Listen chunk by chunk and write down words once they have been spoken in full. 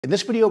In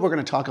this video, we're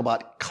going to talk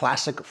about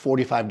classic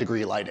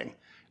 45-degree lighting.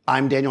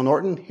 I'm Daniel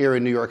Norton here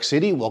in New York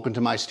City. Welcome to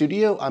my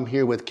studio. I'm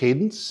here with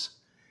Cadence.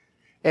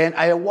 And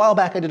a while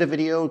back, I did a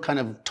video kind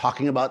of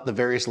talking about the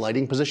various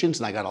lighting positions,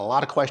 and I got a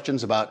lot of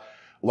questions about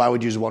why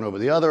would you use one over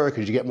the other, or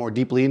could you get more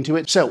deeply into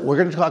it? So we're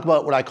going to talk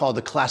about what I call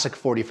the classic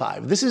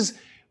 45. This is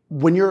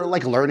when you're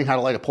like learning how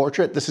to light a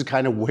portrait, this is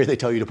kind of where they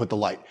tell you to put the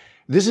light.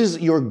 This is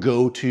your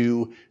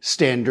go-to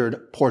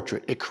standard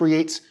portrait. It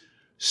creates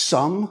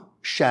some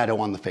shadow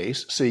on the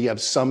face, so you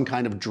have some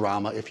kind of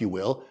drama, if you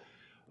will,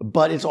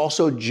 but it's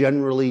also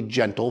generally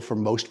gentle for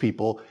most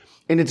people,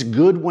 and it's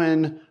good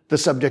when the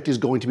subject is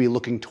going to be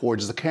looking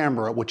towards the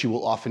camera, which you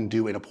will often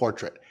do in a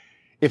portrait.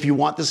 If you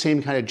want the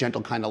same kind of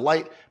gentle kind of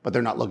light, but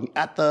they're not looking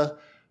at the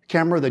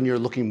camera, then you're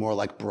looking more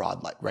like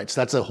broad light, right? So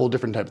that's a whole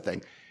different type of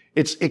thing.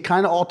 It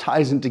kind of all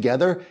ties in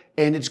together,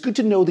 and it's good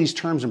to know these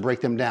terms and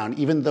break them down,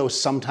 even though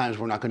sometimes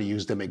we're not going to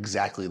use them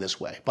exactly this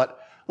way.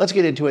 But let's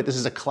get into it. This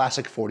is a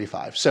classic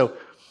 45. So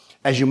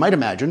as you might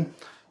imagine,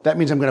 that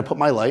means I'm going to put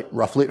my light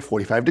roughly at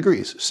 45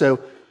 degrees.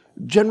 So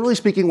generally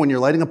speaking, when you're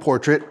lighting a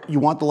portrait, you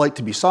want the light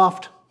to be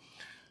soft.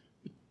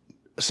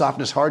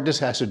 Softness, hardness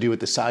has to do with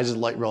the size of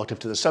the light relative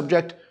to the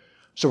subject.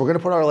 So we're going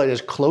to put our light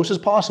as close as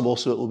possible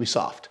so it will be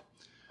soft.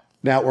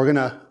 Now we're going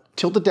to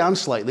tilt it down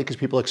slightly because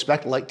people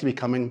expect light to be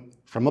coming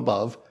from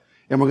above.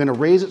 And we're going to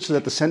raise it so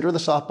that the center of the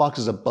softbox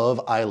is above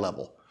eye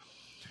level.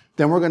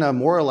 Then we're going to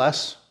more or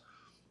less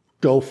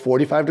go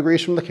 45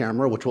 degrees from the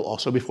camera, which will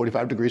also be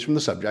 45 degrees from the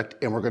subject,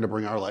 and we're going to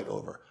bring our light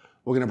over.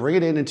 We're going to bring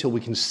it in until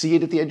we can see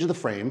it at the edge of the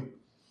frame,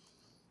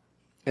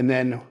 and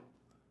then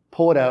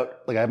pull it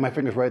out. Like I have my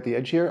fingers right at the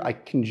edge here. I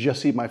can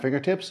just see my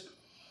fingertips.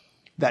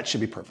 That should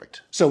be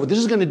perfect. So what this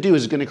is going to do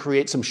is it's going to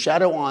create some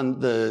shadow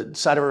on the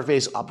side of our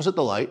face opposite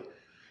the light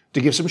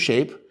to give some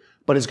shape,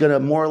 but it's going to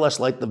more or less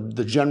light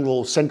the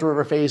general center of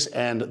our face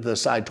and the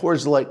side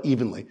towards the light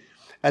evenly.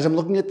 As I'm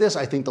looking at this,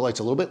 I think the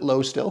light's a little bit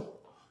low still.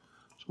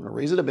 I'm going to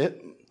raise it a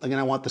bit. Again,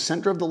 I want the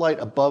center of the light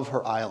above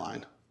her eye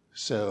line.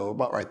 So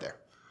about right there.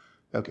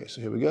 Okay, so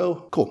here we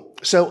go. Cool.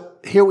 So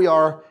here we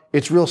are.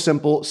 It's real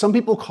simple. Some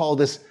people call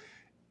this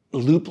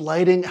loop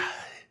lighting.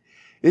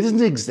 It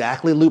isn't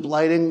exactly loop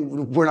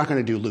lighting. We're not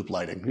going to do loop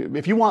lighting.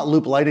 If you want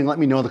loop lighting, let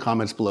me know in the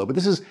comments below. But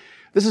this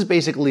is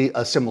basically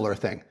a similar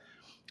thing.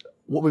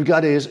 What we've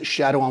got is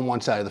shadow on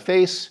one side of the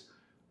face,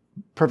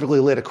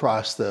 perfectly lit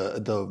across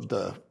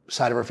the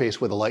side of our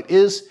face where the light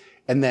is.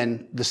 And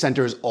then the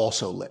center is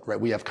also lit, right?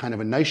 We have kind of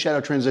a nice shadow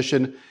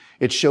transition.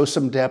 It shows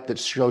some depth, it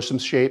shows some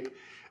shape.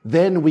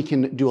 Then we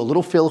can do a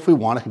little fill if we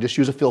want. I can just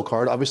use a fill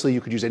card. Obviously,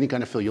 you could use any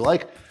kind of fill you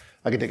like.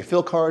 I can take a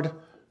fill card,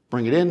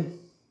 bring it in,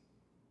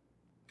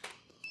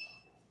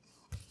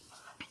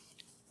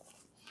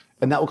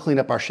 and that will clean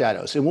up our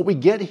shadows. And what we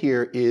get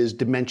here is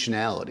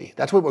dimensionality.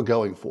 That's what we're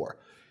going for.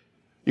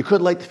 You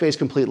could light the face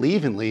completely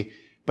evenly,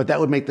 but that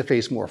would make the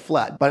face more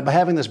flat. But by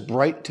having this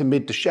bright to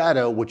mid to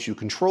shadow, which you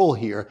control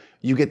here,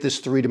 you get this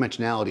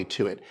three-dimensionality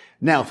to it.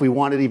 Now, if we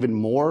wanted even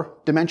more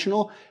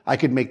dimensional, I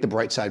could make the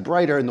bright side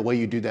brighter, and the way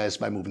you do that is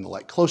by moving the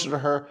light closer to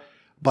her,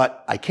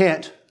 but I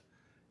can't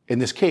in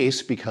this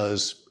case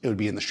because it would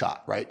be in the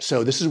shot, right?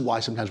 So this is why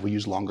sometimes we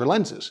use longer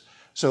lenses.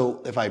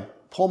 So if I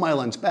pull my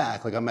lens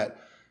back, like I'm at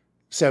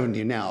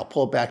 70 now, I'll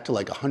pull it back to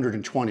like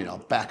 120 and I'll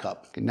back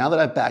up. Okay, now that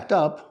I've backed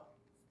up,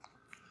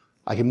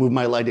 I can move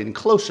my light in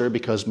closer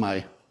because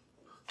my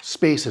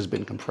space has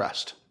been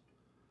compressed.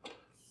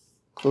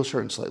 Closer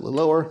and slightly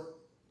lower.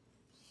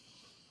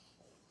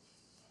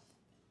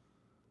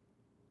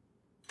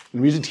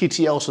 I'm using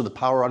TTL, so the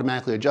power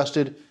automatically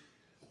adjusted.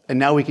 And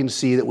now we can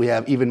see that we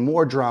have even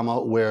more drama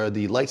where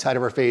the light side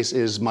of our face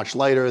is much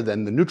lighter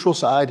than the neutral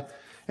side.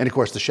 And of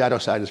course, the shadow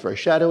side is very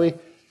shadowy.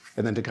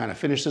 And then to kind of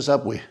finish this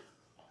up, we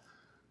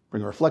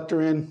bring a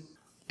reflector in.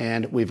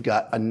 And we've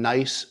got a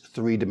nice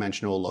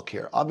three-dimensional look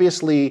here.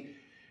 Obviously,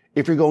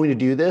 if you're going to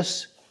do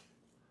this,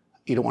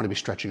 you don't want to be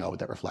stretching out with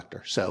that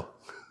reflector. So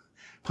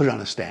put it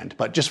on a stand.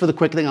 But just for the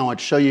quick thing, I want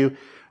to show you,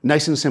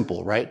 nice and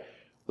simple, right?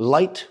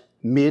 Light,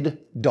 mid,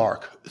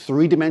 dark,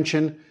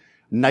 three-dimension,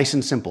 nice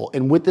and simple.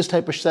 And with this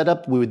type of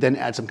setup, we would then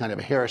add some kind of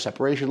a hair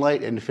separation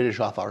light and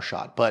finish off our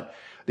shot. But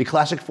the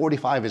classic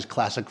 45 is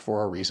classic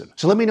for a reason.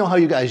 So let me know how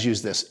you guys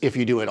use this, if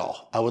you do it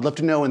all. I would love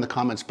to know in the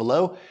comments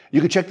below.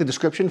 You can check the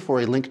description for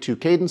a link to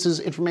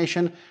Cadence's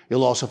information.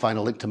 You'll also find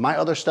a link to my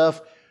other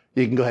stuff.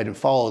 You can go ahead and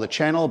follow the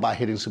channel by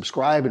hitting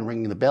subscribe and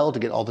ringing the bell to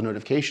get all the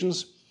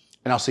notifications.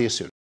 And I'll see you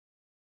soon.